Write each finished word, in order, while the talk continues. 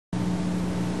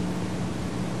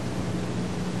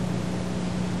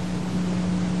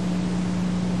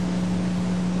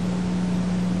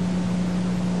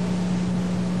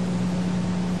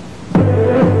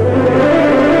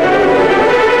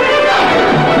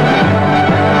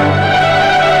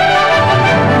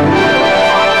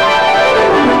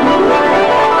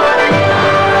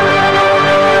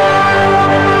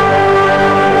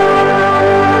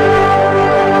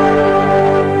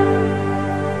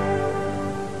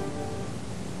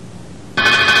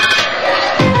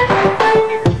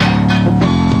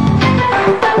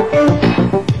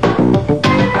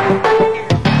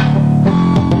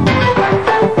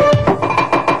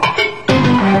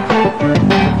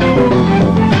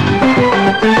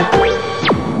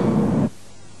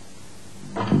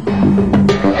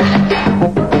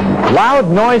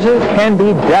Loud noises can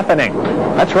be deafening.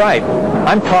 That's right.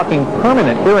 I'm talking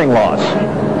permanent hearing loss.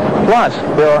 Plus,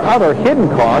 there are other hidden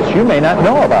costs you may not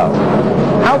know about.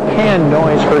 How can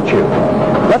noise hurt you?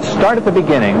 Let's start at the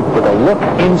beginning with a look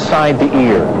inside the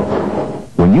ear.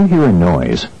 When you hear a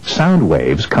noise, sound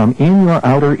waves come in your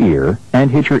outer ear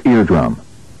and hit your eardrum.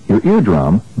 Your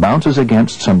eardrum bounces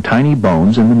against some tiny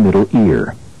bones in the middle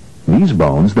ear. These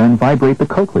bones then vibrate the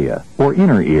cochlea, or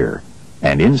inner ear.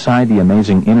 And inside the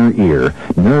amazing inner ear,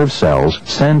 nerve cells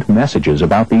send messages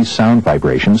about these sound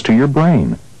vibrations to your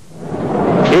brain.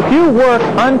 If you work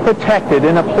unprotected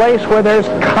in a place where there's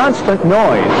constant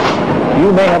noise,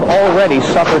 you may have already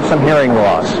suffered some hearing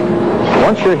loss.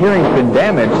 Once your hearing's been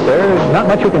damaged, there's not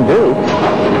much you can do.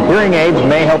 Hearing aids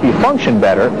may help you function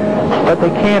better, but they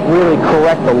can't really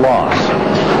correct the loss.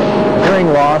 Hearing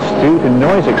loss due to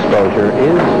noise exposure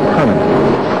is permanent.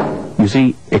 You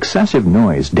see, excessive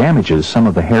noise damages some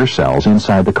of the hair cells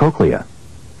inside the cochlea.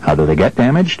 How do they get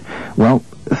damaged? Well,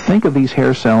 think of these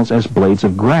hair cells as blades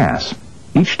of grass.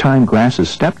 Each time grass is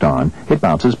stepped on, it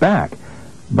bounces back.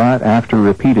 But after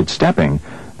repeated stepping,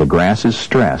 the grass is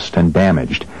stressed and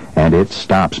damaged, and it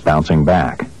stops bouncing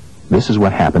back. This is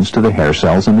what happens to the hair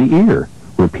cells in the ear.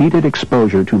 Repeated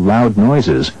exposure to loud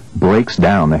noises breaks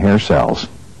down the hair cells.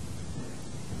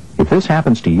 If this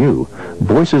happens to you,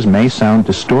 voices may sound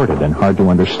distorted and hard to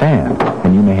understand,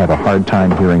 and you may have a hard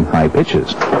time hearing high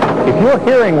pitches. If your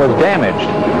hearing was damaged,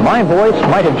 my voice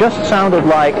might have just sounded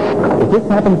like, if this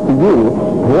happens to you,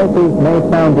 voices may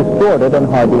sound distorted and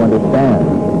hard to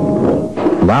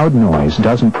understand. Loud noise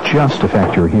doesn't just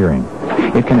affect your hearing.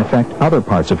 It can affect other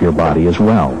parts of your body as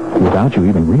well, without you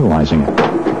even realizing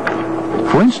it.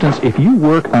 For instance, if you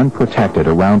work unprotected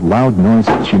around loud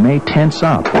noises, you may tense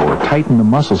up or tighten the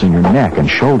muscles in your neck and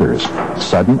shoulders.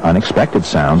 Sudden, unexpected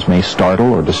sounds may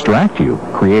startle or distract you,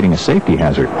 creating a safety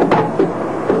hazard.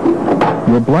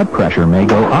 Your blood pressure may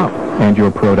go up, and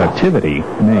your productivity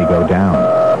may go down.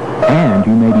 And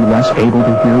you may be less able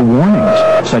to hear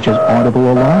warnings, such as audible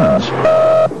alarms.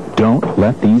 Don't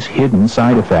let these hidden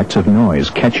side effects of noise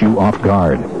catch you off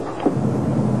guard.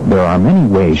 There are many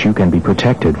ways you can be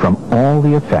protected from all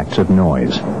the effects of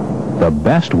noise. The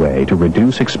best way to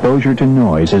reduce exposure to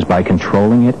noise is by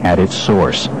controlling it at its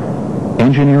source.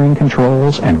 Engineering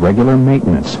controls and regular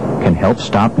maintenance can help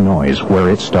stop noise where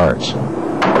it starts.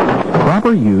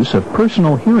 Proper use of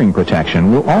personal hearing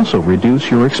protection will also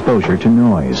reduce your exposure to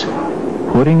noise.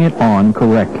 Putting it on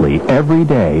correctly every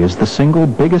day is the single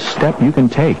biggest step you can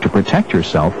take to protect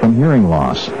yourself from hearing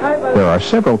loss. There are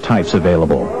several types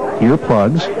available: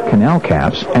 earplugs, canal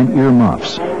caps, and ear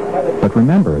muffs. But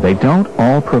remember, they don't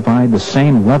all provide the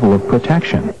same level of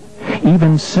protection.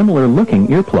 Even similar-looking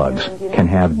earplugs can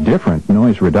have different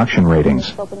noise reduction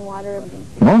ratings.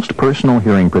 Most personal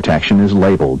hearing protection is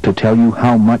labeled to tell you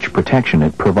how much protection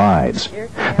it provides.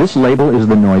 This label is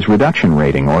the noise reduction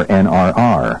rating, or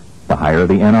NRR. The higher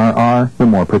the NRR, the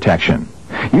more protection.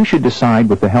 You should decide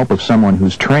with the help of someone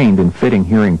who's trained in fitting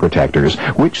hearing protectors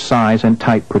which size and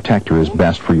type protector is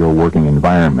best for your working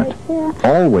environment.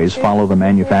 Always follow the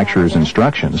manufacturer's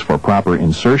instructions for proper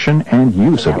insertion and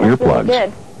use of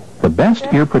earplugs. The best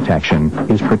ear protection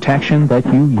is protection that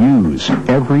you use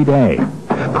every day.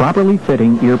 Properly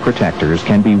fitting ear protectors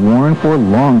can be worn for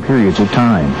long periods of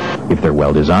time. If they're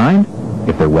well designed,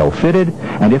 if they're well fitted,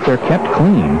 and if they're kept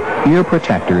clean, ear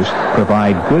protectors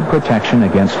provide good protection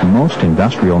against most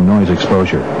industrial noise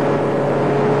exposure.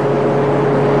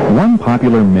 One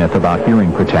popular myth about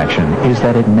hearing protection is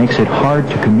that it makes it hard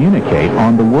to communicate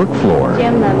on the work floor.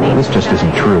 This just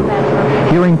isn't true.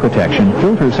 Hearing protection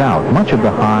filters out much of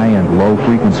the high and low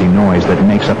frequency noise that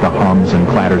makes up the hums and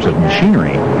clatters of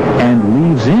machinery and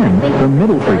leaves in the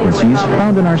middle frequencies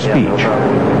found in our speech.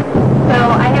 So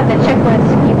I have the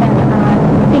checklist. You can,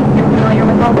 I think you're familiar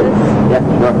with all this. Yes,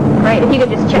 sure. Right, if you could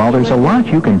just check. While there's a lot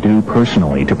you can do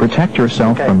personally to protect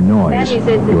yourself from noise,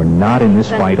 you're not in this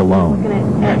fight alone.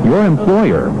 Your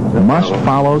employer must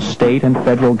follow state and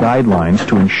federal guidelines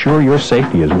to ensure your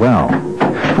safety as well.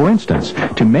 For instance,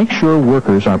 to make sure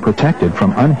workers are protected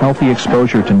from unhealthy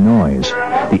exposure to noise,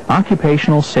 the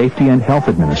Occupational Safety and Health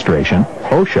Administration,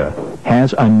 OSHA,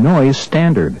 has a noise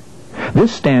standard.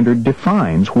 This standard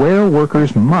defines where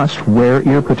workers must wear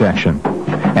ear protection,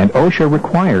 and OSHA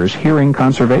requires hearing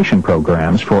conservation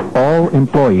programs for all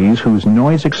employees whose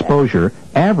noise exposure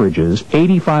averages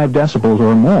 85 decibels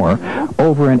or more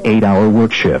over an 8-hour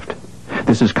work shift.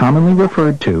 This is commonly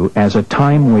referred to as a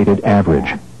time-weighted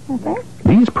average.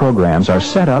 These programs are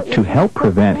set up to help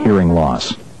prevent hearing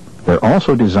loss. They're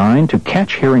also designed to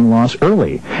catch hearing loss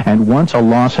early, and once a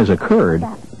loss has occurred,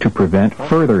 to prevent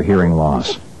further hearing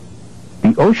loss. The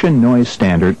the OSHA noise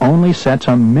standard only sets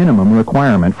a minimum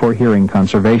requirement for hearing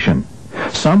conservation.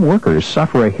 Some workers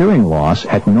suffer a hearing loss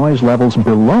at noise levels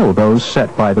below those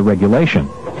set by the regulation.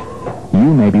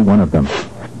 You may be one of them.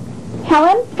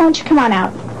 Helen, why don't you come on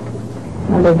out?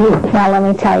 Well, let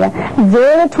me tell you,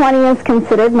 0 to 20 is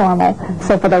considered normal.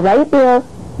 So for the right ear,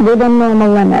 within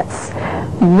normal limits.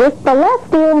 With the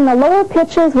left ear in the lower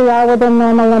pitches, we are within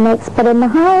normal limits, but in the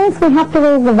highs, we have to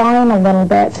raise the volume a little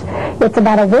bit. It's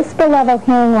about a whisper level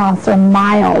hearing loss, or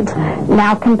mild.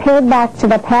 Now, compared back to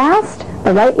the past,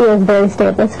 the right ear is very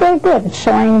stable. It's very good. It's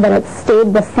showing that it's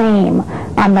stayed the same.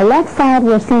 On the left side,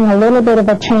 we're seeing a little bit of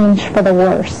a change for the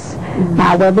worse.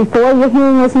 Where before your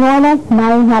hearing was normal,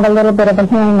 now you have a little bit of a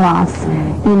hearing loss.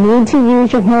 You need to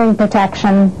use your hearing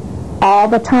protection all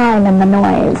the time in the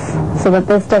noise so that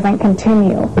this doesn't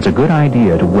continue. It's a good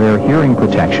idea to wear hearing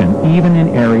protection even in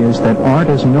areas that aren't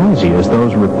as noisy as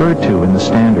those referred to in the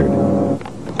standard.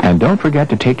 And don't forget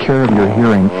to take care of your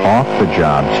hearing off the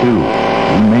job too.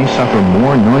 You may suffer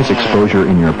more noise exposure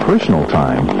in your personal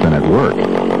time than at work.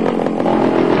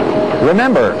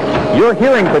 Remember, your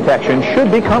hearing protection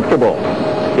should be comfortable.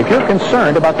 If you're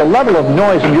concerned about the level of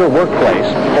noise in your workplace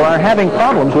or are having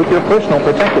problems with your personal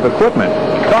protective equipment,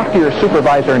 talk to your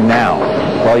supervisor now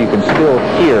while you can still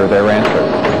hear their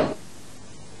answer.